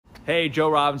Hey, Joe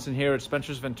Robinson here at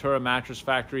Spencer's Ventura Mattress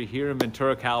Factory here in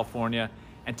Ventura, California.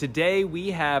 And today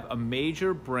we have a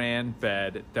major brand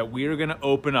bed that we are gonna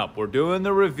open up. We're doing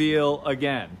the reveal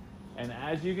again. And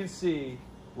as you can see,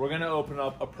 we're gonna open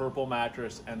up a purple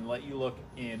mattress and let you look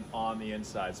in on the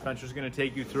inside. Spencer's gonna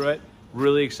take you through it.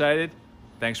 Really excited.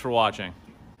 Thanks for watching.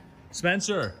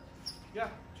 Spencer. Yeah,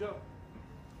 Joe.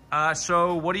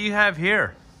 So what do you have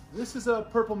here? This is a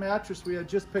purple mattress. We had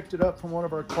just picked it up from one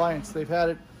of our clients. They've had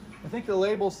it, I think the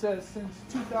label says since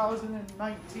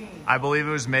 2019. I believe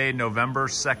it was made November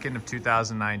 2nd of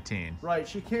 2019. Right,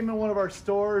 she came in one of our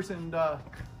stores and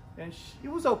it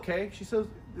was okay. She says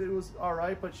it was all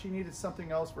right, but she needed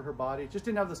something else for her body. Just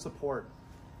didn't have the support.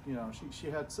 You know,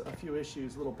 she had a few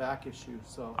issues, little back issues.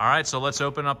 So. All right, so let's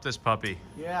open up this puppy.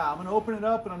 Yeah, I'm gonna open it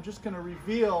up and I'm just gonna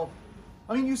reveal.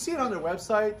 I mean, you see it on their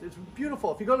website. It's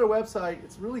beautiful. If you go to their website,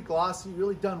 it's really glossy,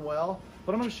 really done well.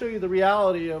 But I'm going to show you the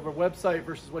reality of a website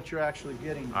versus what you're actually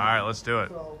getting. All right, let's do it.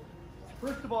 So,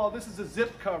 first of all, this is a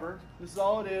zip cover. This is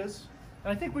all it is.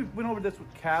 And I think we went over this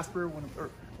with Casper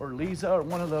or Lisa or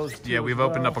one of those. Yeah, we've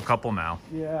opened up a couple now.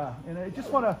 Yeah, and I just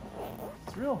want to.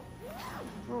 It's real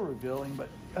revealing, but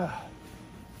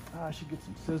I should get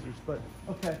some scissors. But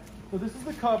okay, so this is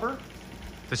the cover.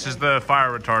 This is the fire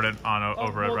retardant on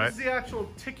over it, right? This is the actual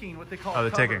ticking, what they call the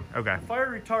cover. ticking, okay. The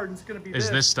fire retardant's going to be Is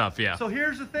this stuff, yeah. So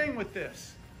here's the thing with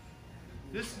this.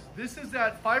 This is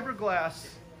that fiberglass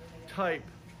type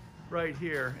right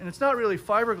here. And it's not really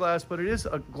fiberglass, but it is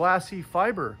a glassy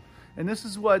fiber. And this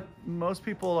is what most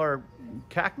people are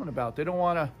cackling about. They don't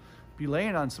want to be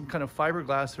laying on some kind of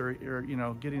fiberglass or you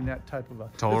know, getting that type of a...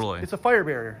 Totally. It's a fire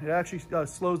barrier. It actually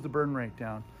slows the burn rate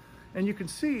down. And you can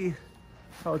see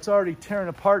how it's already tearing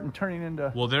apart and turning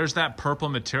into... Well, there's that purple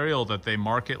material that they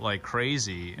market like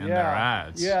crazy in their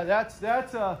ads. Yeah, that's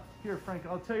here, Frank,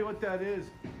 I'll tell you what that is.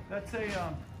 That's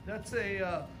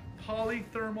a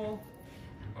polythermal...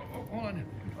 Oh, hold on.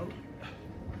 Oh,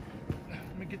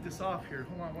 let me get this off here.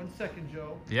 Hold on 1 second,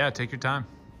 Joe. Yeah, take your time.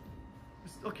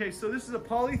 Okay, so this is a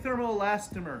polythermal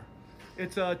elastomer.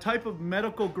 It's a type of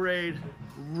medical grade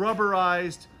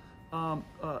rubberized, I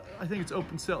think it's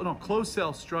closed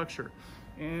cell structure.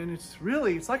 And it's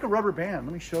like a rubber band.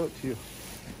 Let me show it to you.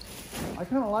 I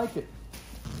kind of like it.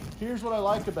 Here's what I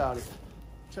like about it.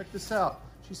 Check this out.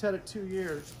 She's had it 2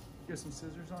 years. Get some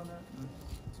scissors on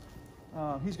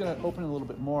that. He's gonna open it a little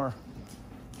bit more.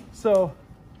 So,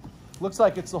 looks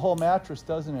like it's the whole mattress,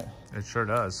 doesn't it? It sure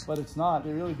does. But it's not.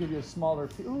 They really give you a smaller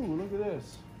piece. Ooh, look at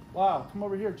this. Wow, come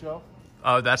over here, Joe.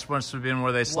 Oh, that's must have been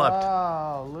where they slept.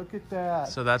 Wow, look at that.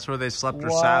 So that's where they slept or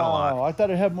sat a lot. Wow, I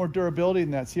thought it'd have more durability than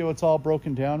that. See how it's all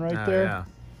broken down right there? Yeah.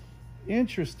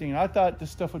 Interesting. I thought this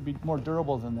stuff would be more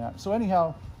durable than that. So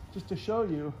anyhow, just to show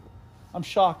you, I'm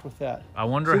shocked with that. I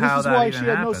wonder how that even happened. This is why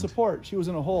she had no support. She was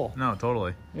in a hole. No,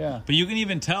 totally. Yeah. But you can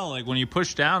even tell, like, when you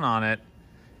push down on it,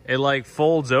 it, like,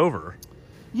 folds over.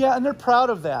 Yeah, and they're proud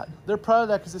of that. They're proud of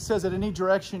that because it says at any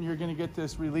direction you're going to get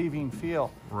this relieving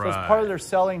feel. Right. So it's part of their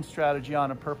selling strategy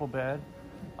on a purple bed.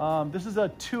 This is a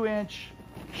 2-inch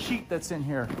sheet that's in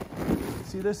here.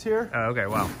 See this here? Oh, okay,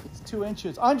 wow. It's 2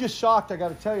 inches. I'm just shocked, I got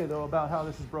to tell you, though, about how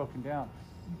this is broken down.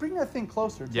 Bring that thing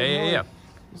closer. Yeah.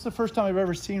 This is the first time I've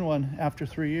ever seen one after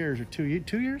 3 years or 2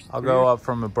 years. I'll go up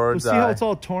from a bird's eye. See how it's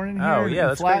all torn in here? Oh, yeah,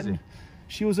 that's flattened? crazy.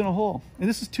 She was in a hole. And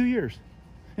this is 2 years.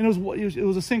 And it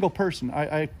was a single person.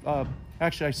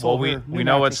 Actually, I sold her. We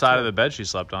know what side of the bed she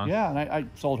slept on. Yeah, and I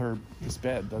sold her this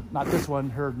bed, not this one,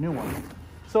 her new one.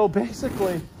 So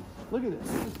basically, look at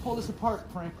this. Let's pull this apart,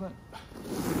 Franklin.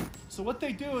 So what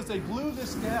they do is they glue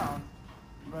this down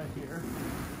right here.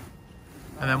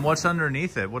 And then what's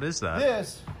underneath it? What is that?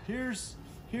 Here's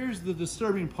the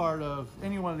disturbing part of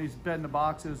any one of these bed in the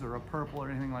boxes or a purple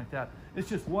or anything like that. It's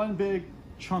just one big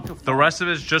chunk of foam. The rest of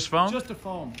it is just foam? Just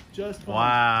foam.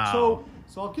 Wow.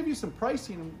 So I'll give you some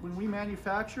pricing. When we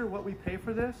manufacture, what we pay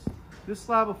for this. This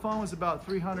slab of foam is about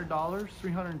 $300,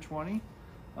 $320,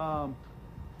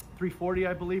 $340,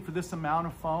 I believe, for this amount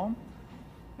of foam.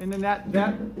 And then that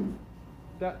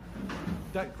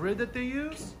grid that they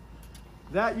use,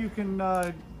 that you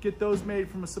can get those made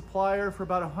from a supplier for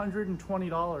about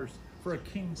 $120 for a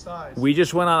king size. We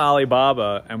just went on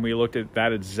Alibaba and we looked at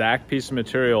that exact piece of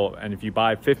material, and if you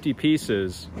buy 50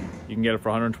 pieces, you can get it for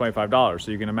 $125.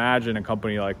 So you can imagine a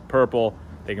company like Purple,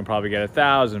 they can probably get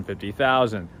 1,000,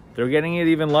 50,000. They're getting it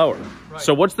even lower. Right.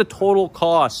 So what's the total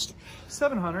cost?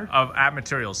 $700. At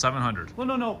materials, $700. Well,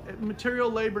 no, material,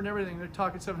 labor, and everything. They're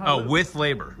talking $700. Oh, with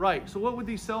labor. Right. So what would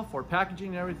these sell for? Packaging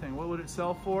and everything. What would it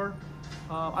sell for?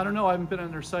 I don't know. I haven't been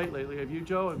on their site lately. Have you,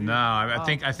 Joe? Have you? No, I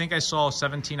think I saw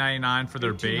 $17.99 for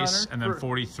their base, and then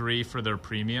for, $43 for their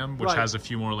premium, which right. has a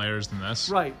few more layers than this.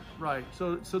 Right, right.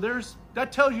 So there's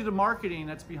that tells you the marketing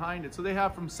that's behind it. So they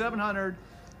have from $700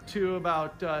 to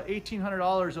about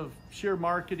 $1,800 of sheer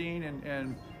marketing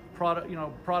and product,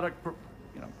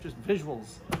 just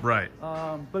visuals. Right.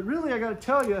 But really, I got to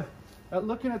tell you,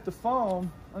 looking at the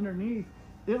foam underneath,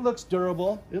 it looks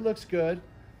durable. It looks good.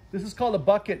 This is called a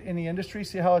bucket in the industry.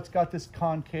 See how it's got this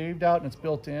concaved out and it's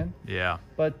built in? Yeah.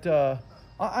 But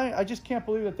I just can't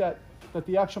believe that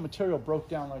the actual material broke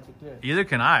down like it did. Either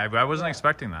can I. I wasn't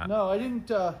expecting that. No, I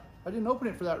didn't open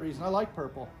it for that reason. I like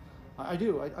purple. I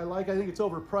do. I think it's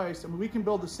overpriced. I mean, we can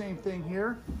build the same thing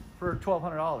here for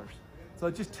 $1,200. So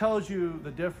it just tells you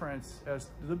the difference as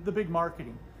the big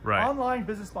marketing. Right. Online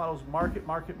business models, market.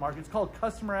 It's called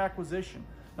customer acquisition.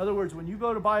 In other words, when you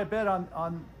go to buy a bed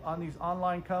on these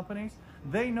online companies,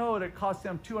 they know that it costs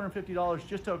them $250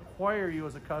 just to acquire you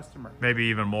as a customer. Maybe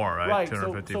even more, right? Right.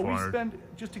 250, so we 400. spend,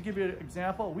 just to give you an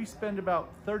example, we spend about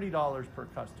 $30 per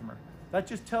customer. That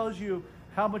just tells you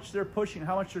how much they're pushing,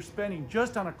 how much they're spending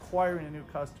just on acquiring a new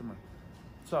customer.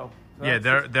 So yeah,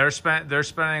 they're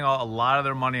spending a lot of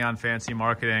their money on fancy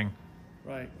marketing.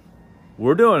 Right.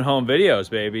 We're doing home videos,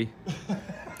 baby.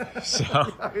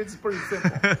 So it's pretty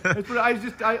simple. I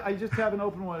just haven't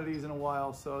opened one of these in a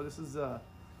while, so this is. I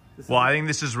think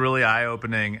this is really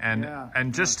eye-opening,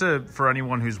 and just for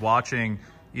anyone who's watching,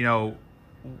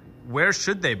 where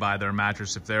should they buy their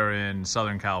mattress if they're in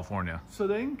Southern California? So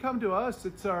they can come to us.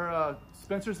 It's our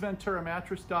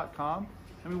SpencersVenturaMattress.com.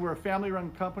 I mean, we're a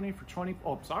family-run company for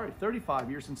 35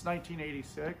 years, since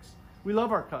 1986. We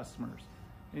love our customers.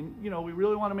 And, we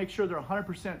really want to make sure they're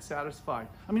 100% satisfied.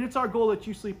 I mean, it's our goal that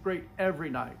you sleep great every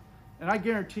night. And I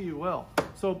guarantee you will.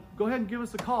 So go ahead and give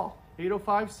us a call,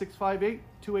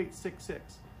 805-658-2866.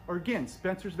 Or again,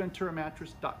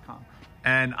 SpencersVenturaMattress.com.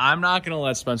 And I'm not going to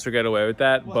let Spencer get away with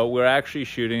that, but we're actually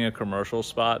shooting a commercial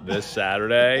spot this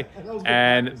Saturday.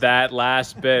 And that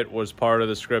last bit was part of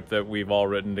the script that we've all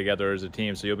written together as a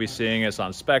team. So you'll be seeing us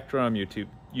on Spectrum, YouTube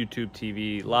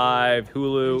TV Live,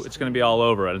 Hulu. It's going to be all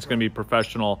over it. It's going to be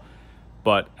professional,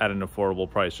 but at an affordable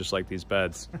price, just like these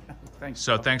beds. Thanks.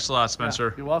 So thanks a lot, Spencer.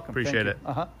 Yeah, you're welcome. Appreciate it.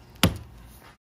 Uh-huh.